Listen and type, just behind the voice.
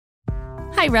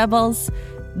Hi, Rebels.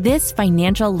 This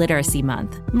Financial Literacy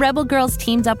Month, Rebel Girls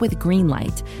teamed up with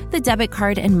Greenlight, the debit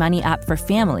card and money app for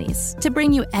families, to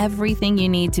bring you everything you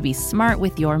need to be smart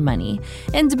with your money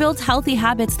and to build healthy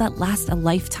habits that last a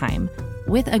lifetime.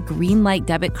 With a Greenlight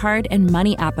debit card and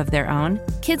money app of their own,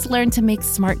 kids learn to make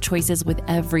smart choices with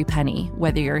every penny,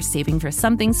 whether you're saving for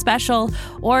something special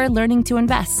or learning to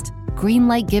invest.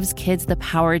 Greenlight gives kids the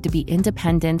power to be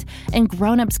independent, and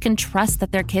grown-ups can trust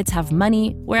that their kids have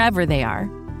money wherever they are.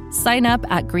 Sign up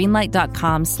at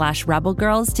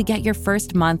greenlight.com/rebelgirls to get your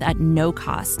first month at no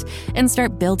cost and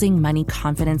start building money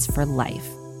confidence for life.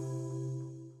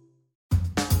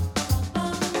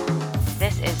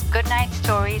 This is Goodnight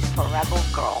Stories for Rebel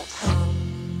Girls.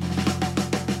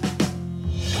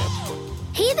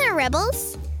 Hey there,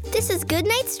 Rebels. This is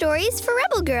Goodnight Stories for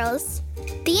Rebel Girls,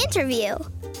 the interview.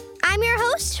 I'm your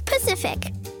host,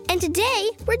 Pacific, and today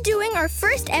we're doing our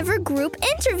first ever group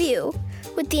interview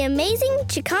with the amazing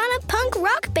Chicana punk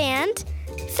rock band,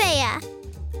 Fea.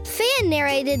 Fea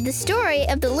narrated the story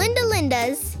of the Linda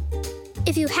Lindas.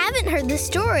 If you haven't heard the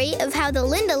story of how the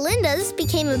Linda Lindas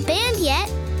became a band yet,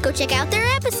 go check out their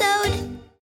episode.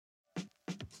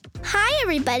 Hi,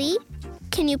 everybody.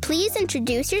 Can you please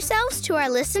introduce yourselves to our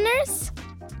listeners?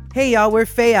 Hey, y'all, we're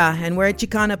Fea, and we're a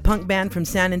Chicana punk band from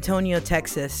San Antonio,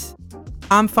 Texas.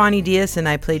 I'm Fanny Diaz, and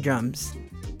I play drums.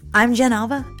 I'm Jen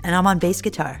Alva, and I'm on bass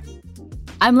guitar.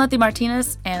 I'm Letty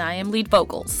Martinez, and I am lead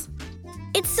vocals.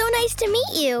 It's so nice to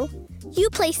meet you. You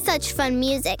play such fun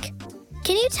music.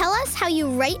 Can you tell us how you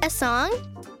write a song?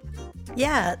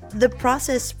 Yeah, the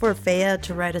process for Fea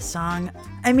to write a song,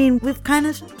 I mean, we've kind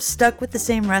of stuck with the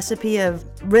same recipe of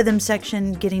rhythm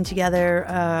section, getting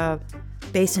together,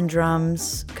 bass and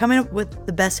drums, coming up with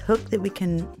the best hook that we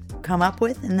can come up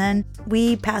with, and then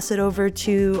we pass it over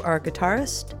to our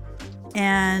guitarist,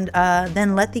 and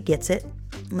then Letty gets it.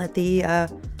 Letty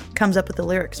comes up with the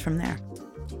lyrics from there.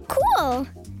 Cool!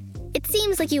 It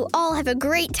seems like you all have a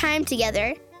great time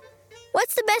together.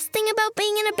 What's the best thing about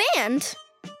being in a band?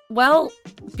 Well,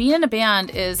 being in a band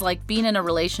is like being in a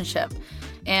relationship,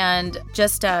 and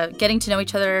just getting to know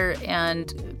each other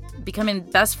and becoming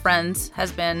best friends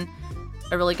has been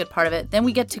a really good part of it. Then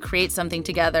we get to create something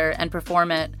together and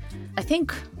perform it. I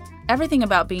think everything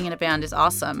about being in a band is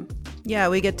awesome. Yeah,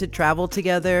 we get to travel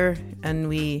together, and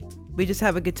we just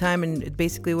have a good time, and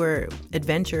basically we're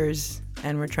adventurers,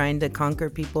 and we're trying to conquer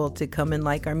people to come and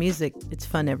like our music. It's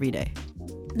fun every day.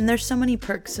 And there's so many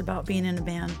perks about being in a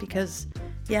band because,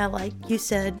 yeah, like you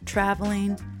said,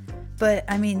 traveling. But,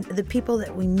 I mean, the people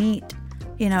that we meet,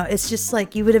 you know, it's just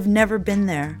like you would have never been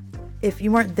there if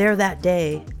you weren't there that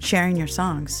day sharing your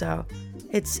songs. So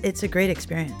it's a great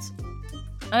experience.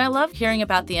 And I love hearing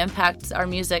about the impact our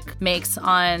music makes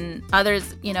on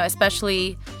others, you know,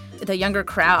 especially the younger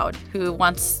crowd who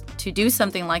wants to do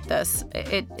something like this.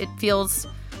 It feels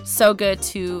so good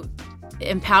to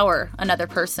empower another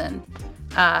person.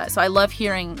 So I love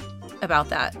hearing about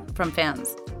that from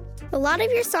fans. A lot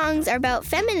of your songs are about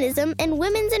feminism and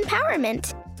women's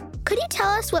empowerment. Could you tell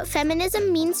us what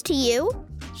feminism means to you?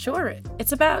 Sure.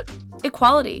 It's about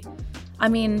equality. I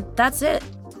mean, that's it.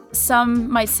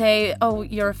 Some might say, oh,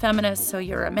 you're a feminist, so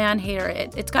you're a man hater.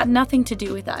 It's got nothing to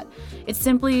do with that. It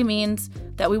simply means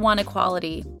that we want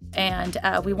equality and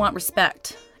we want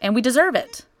respect and we deserve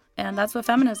it. And that's what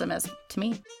feminism is to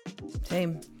me.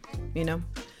 Same, you know.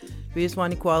 We just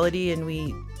want equality, and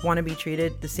we want to be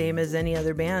treated the same as any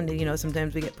other band. You know,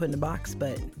 sometimes we get put in a box,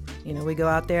 but, you know, we go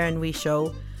out there and we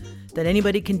show that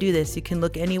anybody can do this. You can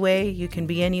look any way, you can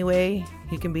be any way,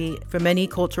 you can be from any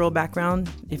cultural background.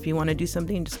 If you want to do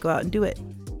something, just go out and do it.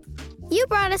 You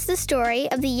brought us the story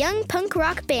of the young punk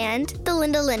rock band, the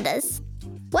Linda Lindas.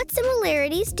 What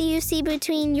similarities do you see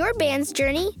between your band's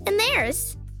journey and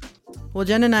theirs? Well,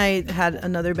 Jen and I had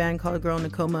another band called Girl in a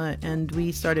Coma, and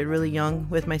we started really young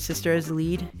with my sister as the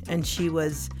lead, and she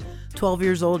was 12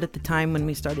 years old at the time when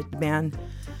we started the band.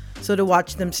 So to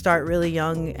watch them start really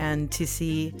young and to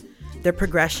see their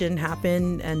progression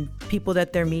happen and people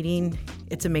that they're meeting,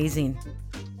 it's amazing.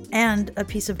 And a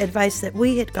piece of advice that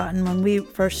we had gotten when we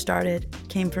first started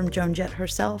came from Joan Jett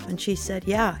herself, and she said,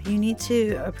 yeah, you need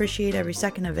to appreciate every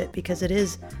second of it because it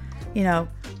is, you know,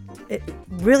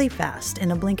 really fast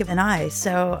in a blink of an eye.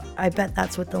 So I bet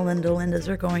that's what the Linda Lindas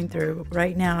are going through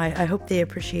right now. I hope they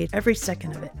appreciate every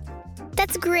second of it.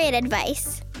 That's great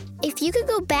advice. If you could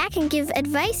go back and give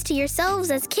advice to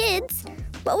yourselves as kids,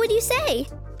 what would you say?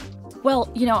 Well,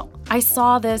 you know, I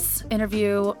saw this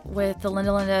interview with the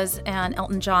Linda Lindas and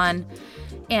Elton John,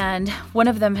 and one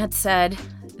of them had said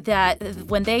that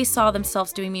when they saw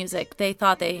themselves doing music, they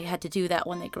thought they had to do that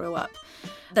when they grew up.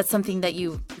 That's something that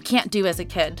you can't do as a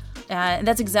kid. And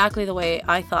that's exactly the way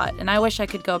I thought. And I wish I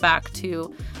could go back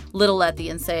to little Letty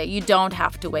and say, you don't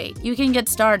have to wait. You can get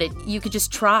started. You could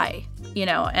just try,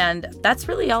 and that's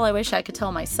really all I wish I could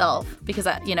tell myself, because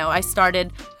I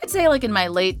started, I'd say like in my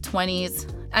late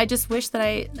 20s. I just wish that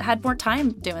I had more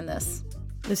time doing this.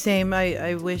 The same.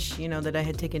 I wish, that I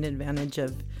had taken advantage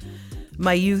of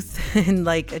my youth and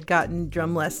had gotten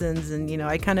drum lessons. And,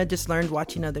 I kind of just learned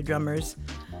watching other drummers.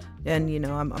 And,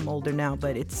 I'm older now,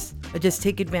 but I just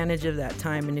take advantage of that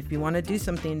time. And if you want to do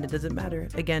something, it doesn't matter,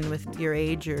 again, with your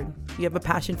age, or you have a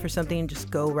passion for something,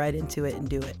 just go right into it and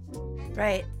do it.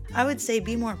 Right. I would say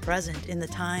be more present in the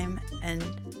time and,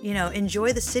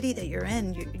 enjoy the city that you're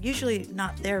in. You're usually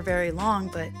not there very long,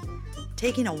 but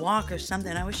taking a walk or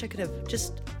something, I wish I could have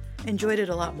just enjoyed it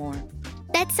a lot more.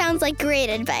 That sounds like great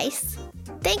advice.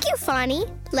 Thank you, Fani,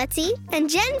 Letty, and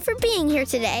Jen for being here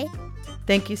today.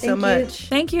 Thank you so much.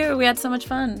 Thank you. We had so much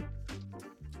fun.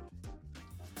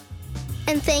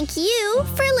 And thank you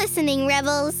for listening,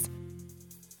 Rebels.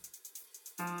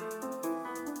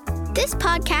 This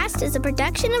podcast is a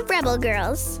production of Rebel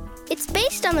Girls. It's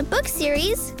based on the book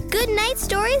series, Good Night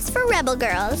Stories for Rebel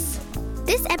Girls.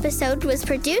 This episode was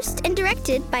produced and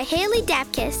directed by Haley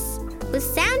Dapkus, with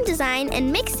sound design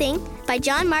and mixing by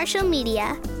John Marshall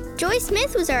Media. Joy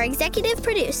Smith was our executive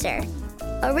producer.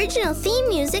 Original theme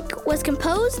music was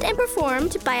composed and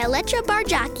performed by Elettra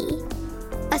Bargiacchi.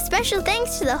 A special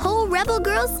thanks to the whole Rebel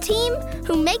Girls team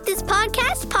who make this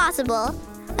podcast possible.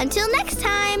 Until next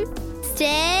time,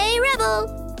 stay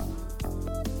Rebel!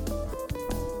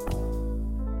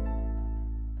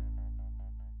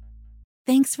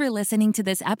 Thanks for listening to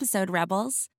this episode,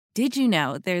 Rebels. Did you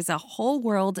know there's a whole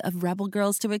world of Rebel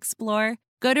Girls to explore?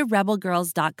 Go to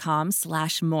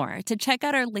rebelgirls.com/more to check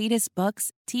out our latest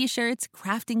books, t-shirts,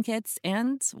 crafting kits,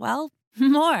 and, well,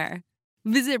 more.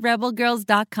 Visit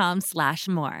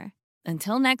rebelgirls.com/more.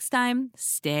 Until next time,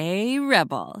 stay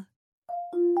Rebel.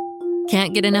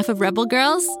 Can't get enough of Rebel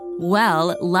Girls?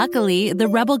 Well, luckily, the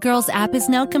Rebel Girls app is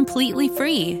now completely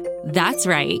free. That's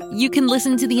right. You can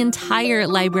listen to the entire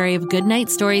library of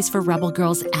goodnight stories for Rebel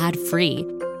Girls ad-free.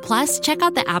 Plus, check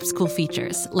out the app's cool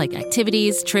features like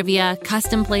activities, trivia,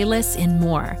 custom playlists, and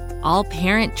more. All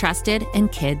parent-trusted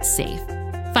and kids-safe.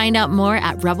 Find out more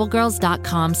at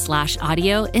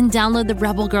rebelgirls.com/audio and download the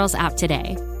Rebel Girls app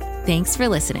today. Thanks for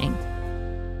listening.